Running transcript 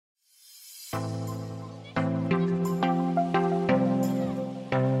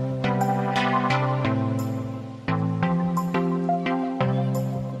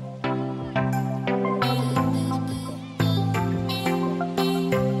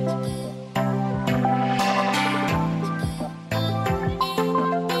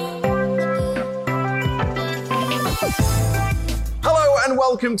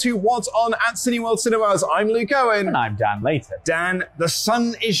welcome to What's On at Cineworld Cinemas. I'm Luke Owen. And I'm Dan Layton. Dan, the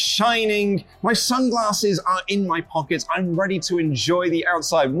sun is shining. My sunglasses are in my pockets. I'm ready to enjoy the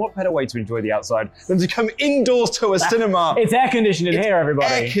outside. What better way to enjoy the outside than to come indoors to a cinema? It's air conditioned in here,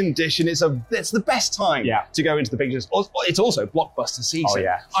 everybody. Air conditioned. It's the best time to go into the pictures. It's also blockbuster season. Oh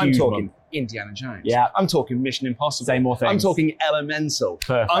yeah, I'm talking Indiana Jones. Yeah. I'm talking Mission Impossible. Say more things. I'm talking Elemental.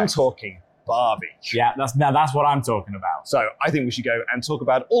 Perfect. I'm talking Barbie. Yeah, that's what I'm talking about. So I think we should go and talk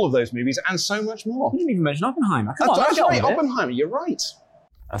about all of those movies and so much more. You didn't even mention Oppenheimer. Come on, That's let's get on right, with it. Oppenheimer, you're right.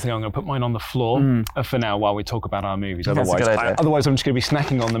 I think I'm going to put mine on the floor for now while we talk about our movies. That's a good idea. Otherwise, I'm just going to be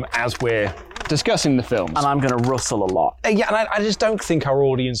snacking on them as we're discussing the films. And I'm going to rustle a lot. Yeah, and I just don't think our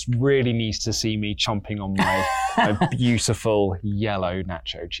audience really needs to see me chomping on my beautiful yellow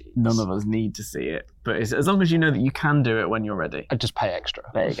nacho cheese. None of us need to see it, but as long as you know that you can do it when you're ready. I just pay extra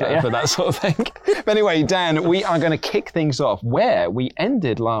There you go, for that sort of thing. But anyway, Dan, we are going to kick things off where we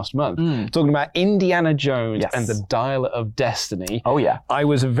ended last month, talking about Indiana Jones and the Dial of Destiny. Oh yeah. I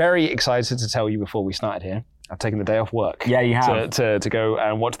was very excited to tell you before we started here. I've taken the day off work. Yeah, you have. To go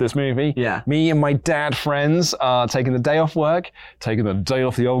and watch this movie. Yeah. Me and my dad friends are taking the day off work, taking the day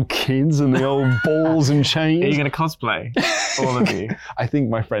off the old kids and the old balls and chains. Are you going to cosplay? All of you. I think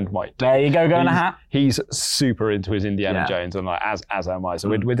my friend might. There you go in a hat. He's super into his Indiana Jones, and like, as am I. So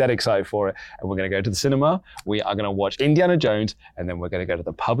we're dead excited for it, and we're going to go to the cinema. We are going to watch Indiana Jones, and then we're going to go to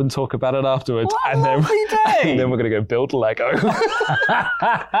the pub and talk about it afterwards. What and a lovely day! And then we're going to go build Lego. Take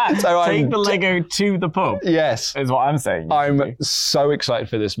the Lego to the pub. Yes. Is what I'm saying. I'm so excited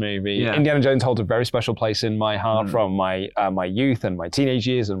for this movie. Yeah. Indiana Jones holds a very special place in my heart from my youth and my teenage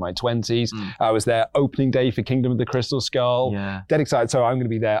years and my 20s. I was there opening day for Kingdom of the Crystal Skull. Yeah. Dead excited. So I'm going to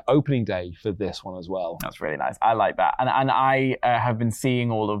be there opening day for this one as well. That's really nice. I like that. And I have been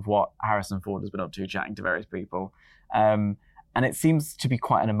seeing all of what Harrison Ford has been up to, chatting to various people. And it seems to be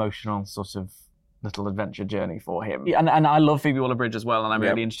quite an emotional sort of little adventure journey for him. And I love Phoebe Waller-Bridge as well, and I'm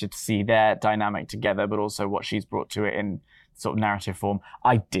really interested to see their dynamic together, but also what she's brought to it in sort of narrative form.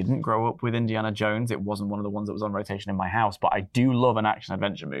 I didn't grow up with Indiana Jones. It wasn't one of the ones that was on rotation in my house, but I do love an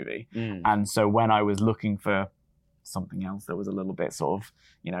action-adventure movie. And so when I was looking for something else that was a little bit sort of,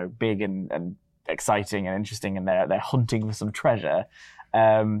 big and exciting and interesting, and they're hunting for some treasure,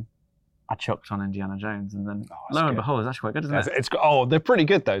 I chucked on Indiana Jones, and then lo and behold, it's actually quite good, isn't it? They're pretty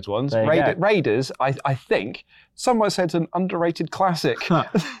good, those ones. Raiders, I think, some might say it's an underrated classic. And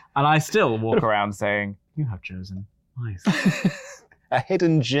I still walk around saying, you have chosen wisely. A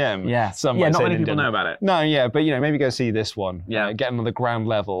hidden gem. Yeah, not many people know about it. No, yeah, but maybe go see this one. Yeah. Get on the ground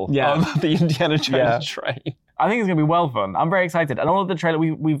level of the Indiana Jones train. I think it's going to be well fun. I'm very excited. And all of the trailer,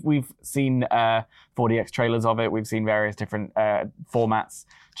 we've seen 4DX trailers of it. We've seen various different formats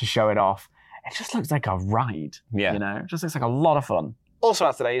to show it off. It just looks like a ride. Yeah. It just looks like a lot of fun. Also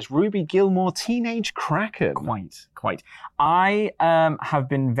out today is Ruby Gilmore, Teenage Kraken. Quite. I have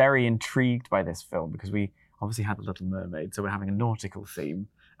been very intrigued by this film because we obviously had The Little Mermaid, so we're having a nautical theme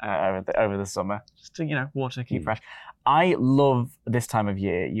over the summer, just to, water, keep fresh. I love this time of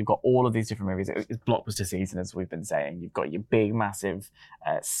year. You've got all of these different movies. It's blockbuster season, as we've been saying. You've got your big, massive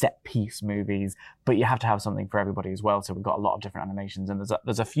set-piece movies, but you have to have something for everybody as well. So we've got a lot of different animations, and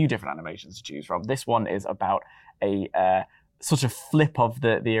there's a few different animations to choose from. This one is about a sort of flip of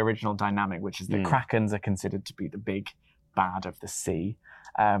the original dynamic, which is the Krakens are considered to be the big bad of the sea,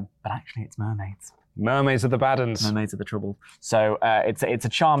 but actually it's mermaids. Mermaids are the bad uns. Mermaids are the trouble. So it's a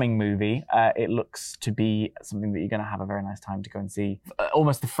charming movie. It looks to be something that you're going to have a very nice time to go and see.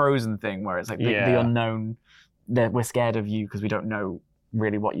 Almost the Frozen thing, where it's like the unknown. We're scared of you because we don't know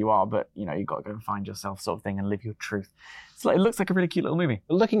really what you are, but you've got to go and find yourself, sort of thing, and live your truth. So it looks like a really cute little movie.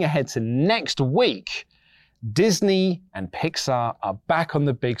 Looking ahead to next week, Disney and Pixar are back on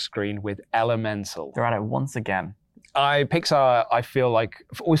the big screen with Elemental. They're at it once again. Pixar, I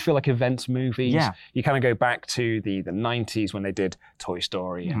always feel like events movies. Yeah. You kind of go back to the 90s when they did Toy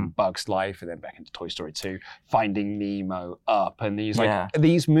Story and Bug's Life, and then back into Toy Story 2, Finding Nemo, Up, and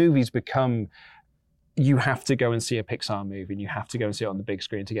these movies become, you have to go and see a Pixar movie, and you have to go and see it on the big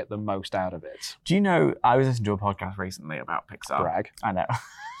screen to get the most out of it. Do you know, I was listening to a podcast recently about Pixar. Brag. I know.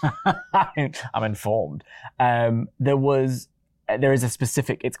 I'm informed. There is a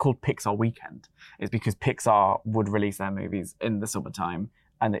specific, it's called Pixar Weekend. It's because Pixar would release their movies in the summertime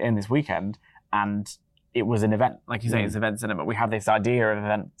and in this weekend, and it was an event. Like you say, it's event cinema. We have this idea of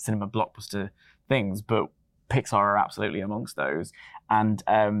event cinema blockbuster things, but Pixar are absolutely amongst those. And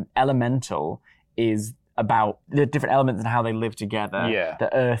Elemental is about the different elements and how they live together. Yeah.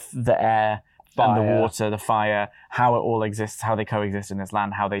 The earth, the air, Fire. and the water, the fire, how it all exists, how they coexist in this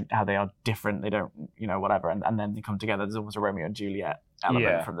land, how they are different, they don't, whatever, and then they come together. There's almost a Romeo and Juliet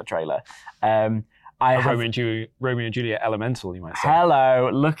element from the trailer. Romeo and Juliet elemental, you might say. Hello,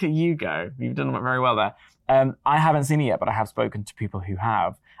 look at you go. You've done very well there. I haven't seen it yet, but I have spoken to people who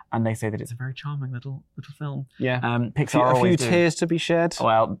have, and they say that it's a very charming little film. Yeah. Pixar a few tears to be shed.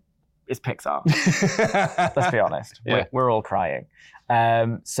 Well, it's Pixar. Let's be honest. Yeah. We're all crying.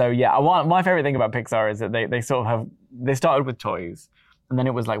 My favorite thing about Pixar is that they started with toys, and then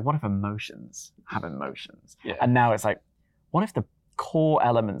it was like, what if emotions have emotions? Yeah. And now it's like, what if the core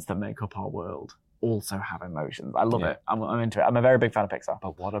elements that make up our world also have emotions? I love it. I'm into it. I'm a very big fan of Pixar.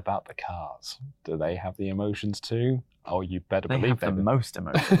 But what about the cars? Do they have the emotions too? Oh, you better they believe have the most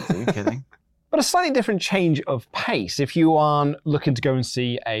emotions. Are you kidding? But a slightly different change of pace. If you are looking to go and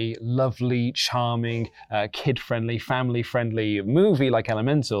see a lovely, charming, kid-friendly, family-friendly movie like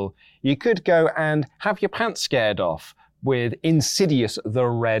Elemental, you could go and have your pants scared off with Insidious: The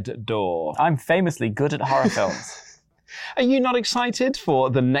Red Door. I'm famously good at horror films. Are you not excited for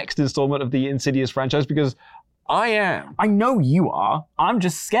the next installment of the Insidious franchise? Because I am. I know you are. I'm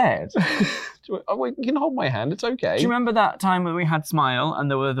just scared. You can hold my hand, it's okay. Do you remember that time when we had Smile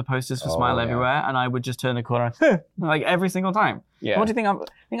and there were the posters for Smile everywhere and I would just turn the corner like every single time? Yeah. What do you think? I'm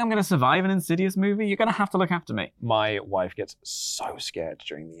going to survive an Insidious movie? You're going to have to look after me. My wife gets so scared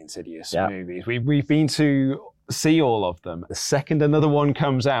during the Insidious movies. We've been to see all of them. The second another one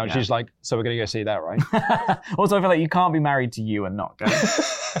comes out, she's like, so we're going to go see that, right? Also, I feel like you can't be married to you and not go.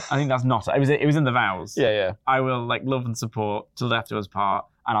 I think that's not... It was in the vows. Yeah. I will love and support till death do us part,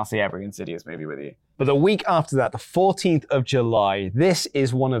 and I'll see every Insidious movie with you. But the week after that, the 14th of July, this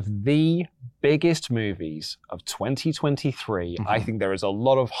is one of the biggest movies of 2023. I think there is a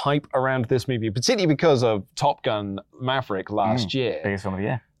lot of hype around this movie, particularly because of Top Gun Maverick last year. Biggest film of the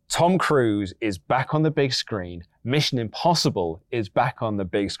year. Tom Cruise is back on the big screen. Mission Impossible is back on the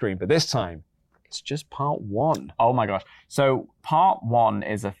big screen, but this time, it's just part one. Oh my gosh. So part one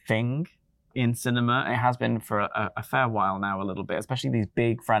is a thing in cinema. It has been for a fair while now, a little bit, especially these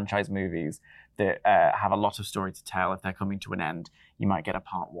big franchise movies that have a lot of story to tell. If they're coming to an end, you might get a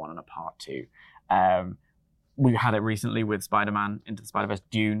part one and a part two. We had it recently with Spider-Man Into the Spider-Verse.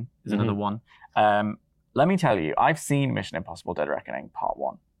 Dune is another one. Let me tell you, I've seen Mission Impossible Dead Reckoning part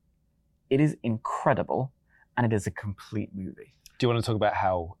one. It is incredible, and it is a complete movie. Do you want to talk about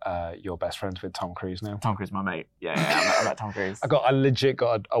how you're best friends with Tom Cruise now? Tom Cruise, my mate. Yeah, I met Tom Cruise. I legit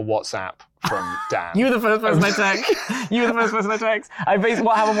got a WhatsApp from Dan. You were the first person I text.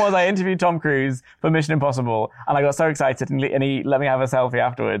 What happened was I interviewed Tom Cruise for Mission Impossible, and I got so excited, and he let me have a selfie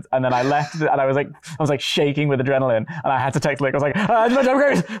afterwards. And then I left, and I was like shaking with adrenaline, and I had to text Lick. I was like, Tom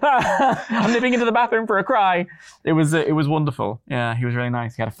Cruise! I'm nipping into the bathroom for a cry. It was wonderful. Yeah, he was really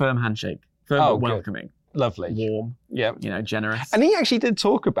nice. He had a firm handshake, but welcoming. Good. Lovely. Warm. Yeah. Generous. And he actually did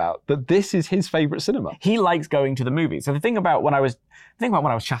talk about that this is his favourite cinema. He likes going to the movies. So the thing about when I was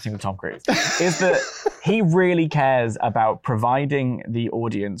chatting with Tom Cruise is that he really cares about providing the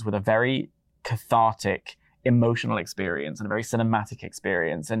audience with a very cathartic, emotional experience and a very cinematic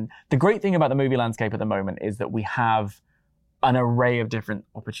experience. And the great thing about the movie landscape at the moment is that we have an array of different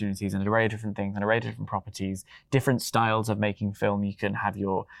opportunities and an array of different things, an array of different properties, different styles of making film. You can have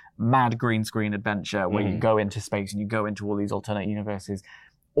your mad green screen adventure where you go into space and you go into all these alternate universes,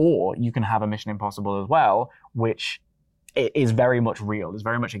 or you can have a Mission Impossible as well, which is very much real. It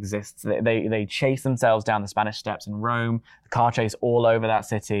very much exists. They chase themselves down the Spanish Steps in Rome, the car chase all over that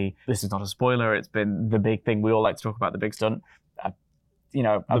city. This is not a spoiler. It's been the big thing. We all like to talk about the big stunt.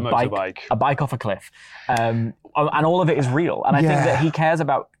 A bike off a cliff. And all of it is real. And I think that he cares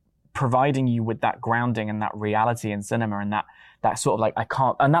about providing you with that grounding and that reality in cinema and that sort of like,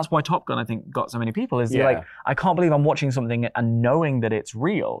 and that's why Top Gun, I think, got so many people, is you're like, I can't believe I'm watching something and knowing that it's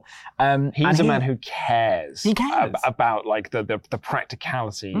real. He's a man who cares. He cares. About like the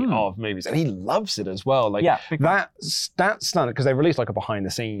practicality of movies. And he loves it as well. Like that stunt, because they released like a behind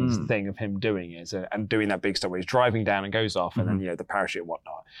the scenes thing of him doing it and doing that big stuff where he's driving down and goes off and then, the parachute and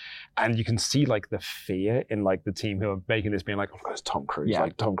whatnot. And you can see like the fear in like the team who are making this being like, oh God, it's Tom Cruise.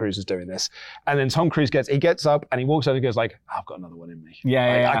 Like Tom Cruise is doing this. And then Tom Cruise gets up and he walks over and goes like, I've got another one in me.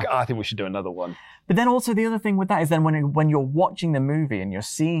 I think we should do another one. But then also the other thing with that is then when you're watching the movie and you're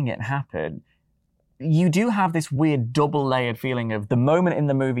seeing it happen, you do have this weird double layered feeling of the moment in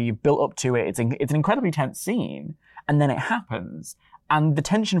the movie you've built up to it. It's an incredibly tense scene, and then it happens. And the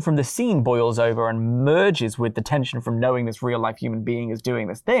tension from the scene boils over and merges with the tension from knowing this real life human being is doing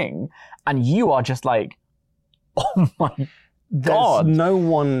this thing. And you are just like, oh my God. There's no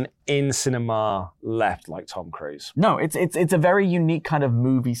one in cinema left like Tom Cruise. No, it's a very unique kind of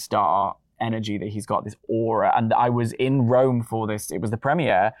movie star energy that he's got, this aura. And I was in Rome for this. It was the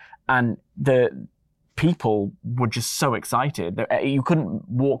premiere, and the people were just so excited that you couldn't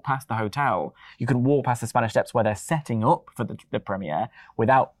walk past the hotel. You couldn't walk past the Spanish Steps where they're setting up for the premiere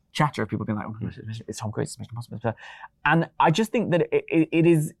without chatter of people being like, oh, it's Tom Cruise, it's Mission Impossible. And I just think that it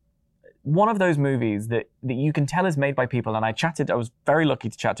is one of those movies that you can tell is made by people. And I was very lucky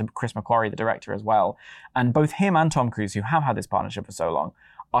to chat to Chris McQuarrie, the director, as well. And both him and Tom Cruise, who have had this partnership for so long,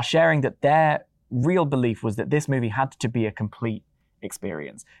 are sharing that their real belief was that this movie had to be a complete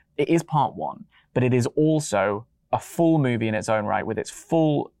experience. It is part one, but it is also a full movie in its own right with its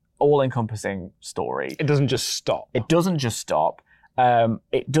full, all-encompassing story. It doesn't just stop. It doesn't just stop.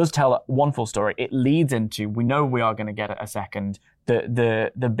 It does tell one full story. It leads into, we know we are going to get a second.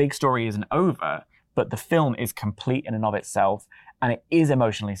 The big story isn't over, but the film is complete in and of itself, and it is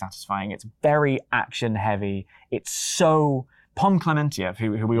emotionally satisfying. It's very action heavy. It's so... Pom Klementieff,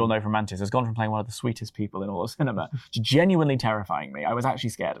 who we all know from Mantis, has gone from playing one of the sweetest people in all of cinema to genuinely terrifying me. I was actually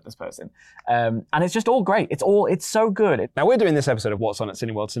scared of this person. And it's just all great. It's so good. Now, we're doing this episode of What's On at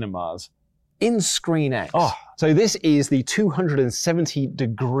Cineworld Cinemas in ScreenX. Oh. So this is the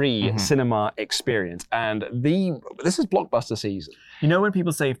 270-degree cinema experience. And this is blockbuster season. You know when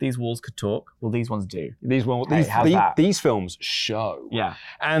people say if these walls could talk? Well, these ones do. These films show. Yeah.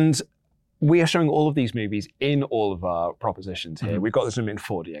 And we are showing all of these movies in all of our propositions here. We've got them in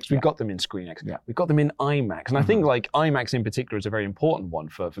 4DX. We've got them in ScreenX. Yeah. We've got them in IMAX. And I think like IMAX in particular is a very important one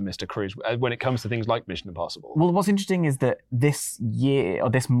for Mr. Cruise when it comes to things like Mission Impossible. Well, what's interesting is that this year,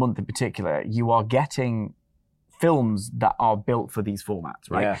 or this month in particular, you are getting films that are built for these formats,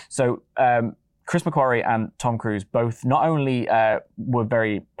 right? Yeah. So Chris McQuarrie and Tom Cruise both not only were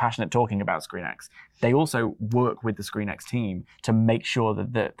very passionate talking about ScreenX, they also work with the ScreenX team to make sure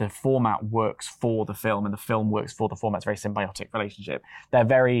that the format works for the film and the film works for the format. It's a very symbiotic relationship. They're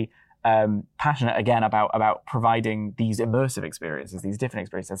very passionate again about providing these immersive experiences, these different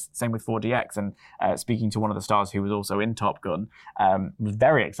experiences. Same with 4DX. And speaking to one of the stars who was also in Top Gun, was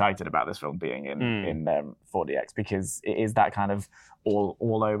very excited about this film being in 4DX because it is that kind of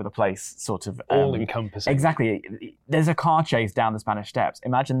all over the place sort of all encompassing. Exactly. There's a car chase down the Spanish Steps.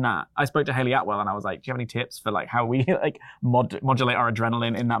 Imagine that. I spoke to Hayley Atwell and I was like, do you have any tips for like how we like modulate our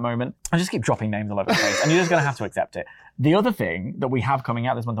adrenaline in that moment? I just keep dropping names all over the place and you're just going to have to accept it. The other thing that we have coming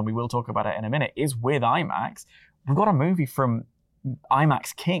out this month, and we will talk about it in a minute, is with IMAX. We've got a movie from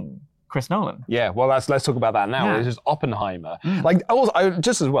IMAX King, Chris Nolan. Yeah, well, let's talk about that now. Yeah. This is Oppenheimer. Like, also,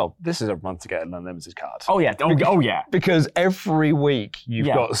 just as well, this is a month to get an unlimited card. Oh, yeah. Oh, yeah. Because every week you've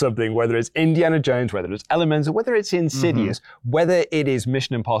got something, whether it's Indiana Jones, whether it's Elemental, whether it's Insidious, whether it is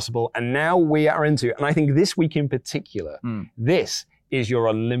Mission Impossible, and now we are into, and I think this week in particular, this is your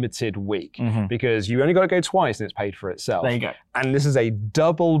unlimited week because you only got to go twice and it's paid for itself. There you go. And this is a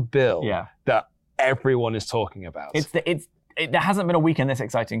double bill that everyone is talking about. There hasn't been a weekend this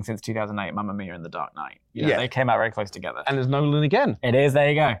exciting since 2008, Mamma Mia and The Dark Knight. You know, they came out very close together. And there's Nolan again. It is, there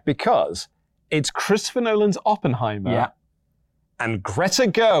you go. Because it's Christopher Nolan's Oppenheimer and Greta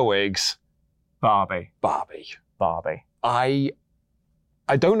Gerwig's Barbie.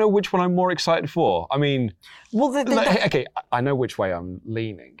 I don't know which one I'm more excited for. I mean, well, okay, I know which way I'm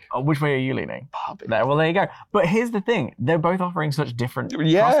leaning. Oh, which way are you leaning? Barbie. Well, there you go. But here's the thing. They're both offering such different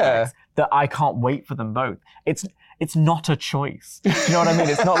prospects that I can't wait for them both. It's not a choice. Do you know what I mean?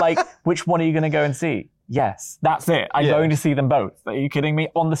 It's not like, which one are you going to go and see? Yes, that's it. I'm going to see them both. Are you kidding me?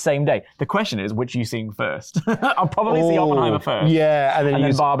 On the same day. The question is, which are you seeing first? I'll probably see Oppenheimer first. Yeah, and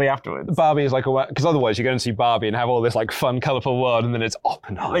then Barbie afterwards. Barbie is like because otherwise you're going to see Barbie and have all this like fun, colourful world, and then it's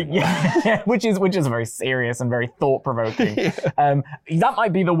Oppenheimer. Which is very serious and very thought-provoking. That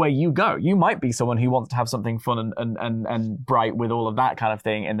might be the way you go. You might be someone who wants to have something fun and bright with all of that kind of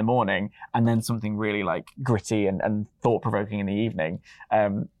thing in the morning, and then something really like gritty and thought-provoking in the evening.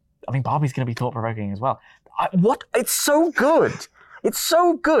 I mean, Barbie's going to be thought-provoking as well. It's so good. It's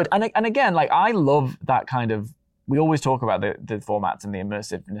so good. And again, like, I love that kind of, we always talk about the formats and the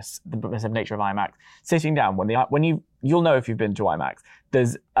immersive nature of IMAX. Sitting down, you'll know if you've been to IMAX,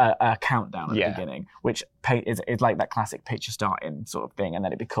 there's a countdown at the beginning, which is like that classic picture starting sort of thing, and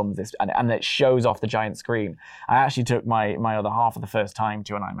then it becomes this, and it shows off the giant screen. I actually took my other half for the first time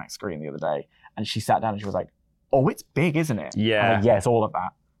to an IMAX screen the other day, and she sat down and she was like, oh, it's big, isn't it? Yeah. Like, yes, all of that.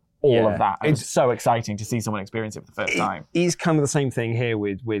 All of that. It's so exciting to see someone experience it for the first time. It's kind of the same thing here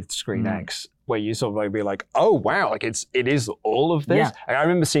with ScreenX, where you sort of like be like, oh wow, like it is all of this. Yeah. Like, I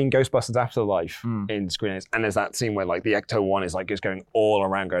remember seeing Ghostbusters Afterlife in ScreenX, and there's that scene where like the Ecto One is like just going all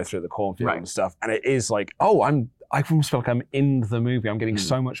around, going through the cornfield and stuff, and it is like, I almost feel like I'm in the movie. I'm getting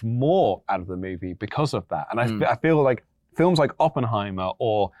so much more out of the movie because of that, and I feel like films like Oppenheimer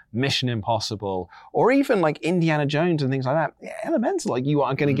or Mission Impossible or even like Indiana Jones and things like that, Elemental, like you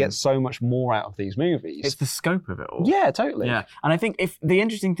are going to get so much more out of these movies. It's the scope of it all. Yeah, totally. Yeah, and I think if the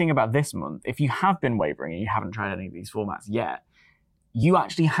interesting thing about this month, if you have been wavering and you haven't tried any of these formats yet, you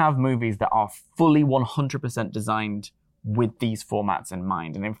actually have movies that are fully 100% designed with these formats in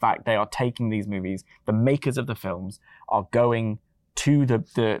mind. And in fact, they are taking these movies, the makers of the films are going to the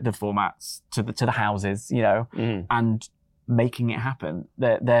formats, to the houses, you know, and making it happen.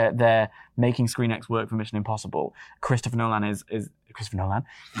 They're making ScreenX work for Mission Impossible. Christopher Nolan is the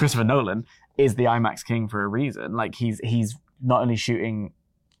IMAX king for a reason. Like he's not only shooting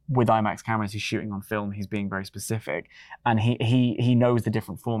with IMAX cameras, he's shooting on film. He's being very specific, and he knows the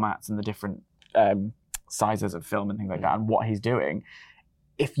different formats and the different sizes of film and things like that, and what he's doing.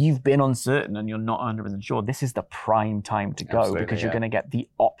 If you've been uncertain and you're not 100% sure, this is the prime time to go. Absolutely, because you're going to get the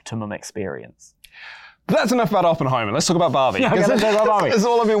optimum experience. But that's enough about Oppenheimer. Let's talk about Barbie. Yeah, okay, let's talk about Barbie. That's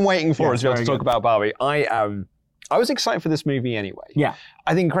all I've been waiting for, Yeah, is to be able to talk about Barbie. I was excited for this movie anyway. Yeah.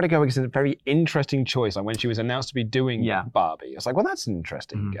 I think Greta Gerwig is a very interesting choice. Like when she was announced to be doing Barbie, it's like, well, that's an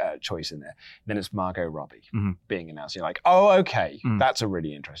interesting choice in there. Then it's Margot Robbie being announced. You're like, oh, okay, that's a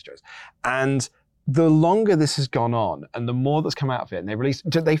really interesting choice. And the longer this has gone on and the more that's come out of it,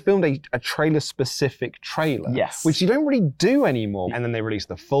 and they filmed a trailer-specific trailer, which you don't really do anymore. And then they released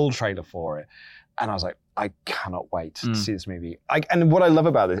the full trailer for it. And I was like, I cannot wait to see this movie. And what I love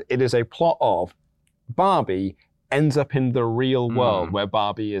about it is a plot of Barbie ends up in the real world where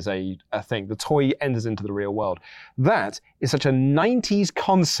Barbie is a thing. The toy enters into the real world. That is such a 90s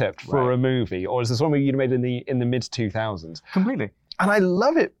concept for a movie, or is this one you'd made in the mid-2000s? Completely. And I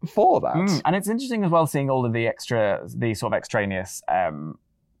love it for that. And it's interesting as well seeing all of the sort of extraneous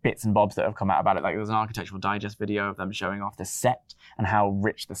bits and bobs that have come out about it. Like there was an Architectural Digest video of them showing off the set and how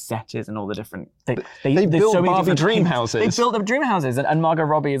rich the set is and all the different... They built so Barbie dream houses. They built the dream houses. And Margot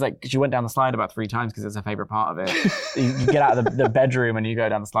Robbie is like, she went down the slide about 3 times because it's her favorite part of it. you get out of the bedroom and you go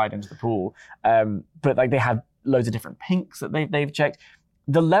down the slide into the pool. But like they have loads of different pinks that they've checked.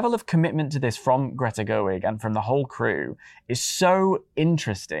 The level of commitment to this from Greta Gerwig and from the whole crew is so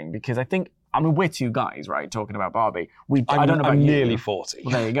interesting because I mean, we're 2 guys, right, talking about Barbie. I don't know about I'm you. nearly 40.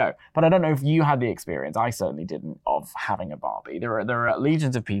 Well, there you go. But I don't know if you had the experience. I certainly didn't, of having a Barbie. There are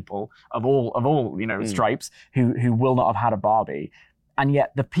legions of people of all stripes who will not have had a Barbie, and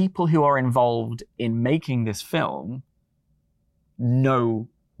yet the people who are involved in making this film know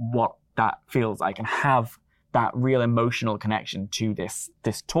what that feels like and have that real emotional connection to this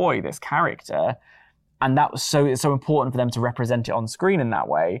toy, this character, and that was so important for them to represent it on screen in that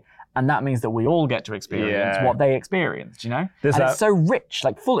way. And that means that we all get to experience what they experienced, you know? It's so rich,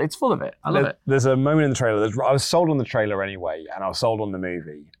 like it's full of it. I love it. There's a moment in the trailer, I was sold on the trailer anyway, and I was sold on the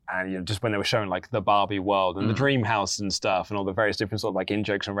movie. And just when they were showing like the Barbie world and the dream house and stuff and all the various different sort of like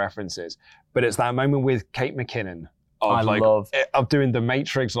in-jokes and references. But it's that moment with Kate McKinnon of doing the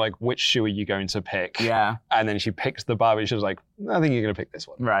Matrix, like, which shoe are you going to pick? Yeah. And then she picked the Barbie. She was like, I think you're going to pick this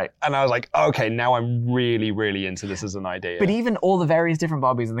one. Right. And I was like, okay, now I'm really, really into this as an idea. But even all the various different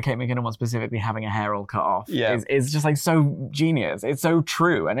Barbies and the Kate McKinnon one specifically having a hair all cut off is just like so genius. It's so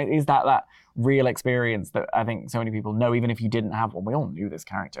true. And it is that real experience that I think so many people know, even if you didn't have one. We all knew this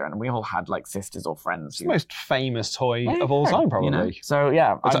character and we all had like sisters or friends. It's the most famous toy of all time, probably. You know? So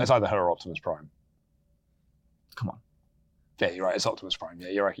yeah. It's either her or Optimus Prime. Come on. Yeah, you're right. It's Optimus Prime. Yeah,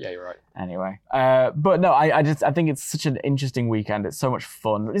 you're right. Anyway, but no, I think it's such an interesting weekend. It's so much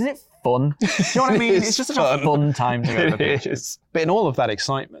fun. Isn't it fun? Do you know what I mean? It's just such a fun time to go to the pictures. But in all of that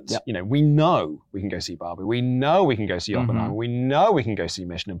excitement, we know we can go see Barbie. We know we can go see Oppenheimer. We know we can go see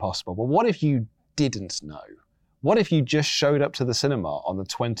Mission Impossible. But what if you didn't know? What if you just showed up to the cinema on the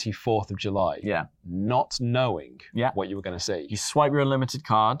 24th of July, not knowing what you were going to see? You swipe your unlimited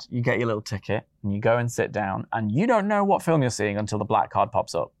card, you get your little ticket, and you go and sit down, and you don't know what film you're seeing until the black card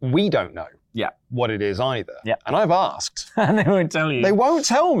pops up. We don't know what it is either. Yeah. And I've asked. And they won't tell you. They won't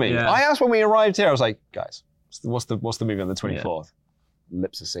tell me. Yeah. I asked when we arrived here, I was like, guys, what's the movie on the 24th?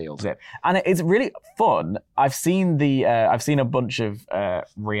 Lips are sealed. Yeah. And it's really fun. I've seen a bunch of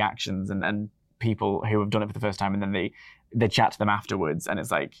reactions and people who have done it for the first time, and then they chat to them afterwards, and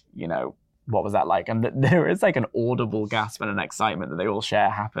it's like, you know, what was that like? And there is like an audible gasp and an excitement that they all share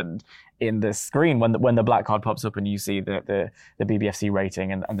happened in the screen when the black card pops up and you see the BBFC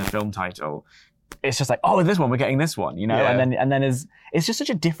rating and the film title. It's just like, oh, this one, we're getting this one, you know? Yeah. And then it's just such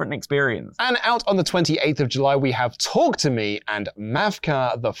a different experience. And out on the 28th of July, we have Talk to Me and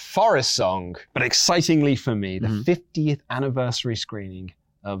Mavka, the Forest Song. But excitingly for me, the 50th anniversary screening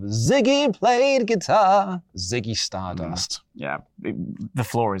of Ziggy Played Guitar, Ziggy Stardust. Yeah, the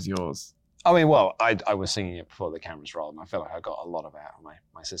floor is yours. I mean, well, I was singing it before the cameras rolled, and I feel like I got a lot of it out of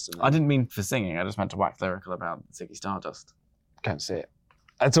my system. I didn't mean for singing. I just meant to wax lyrical about Ziggy Stardust. Can't see it.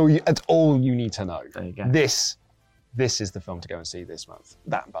 That's all you need to know. There you go. This is the film to go and see this month.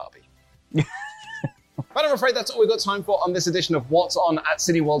 That and Barbie. But I'm afraid that's all we've got time for on this edition of What's On at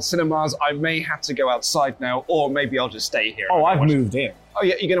Cineworld Cinemas. I may have to go outside now, or maybe I'll just stay here. Oh, I've moved in. Oh,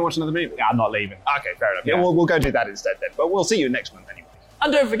 yeah, you're going to watch another movie? Yeah, I'm not leaving. Okay, fair enough. Yeah, we'll go do that instead then. But we'll see you next month anyway.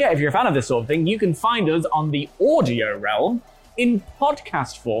 And don't forget, if you're a fan of this sort of thing, you can find us on the audio realm in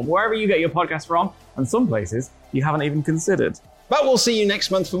podcast form, wherever you get your podcast from, and some places you haven't even considered. But we'll see you next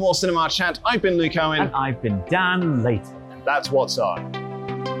month for more cinema chat. I've been Luke Owen. And I've been Dan Layton. That's What's On.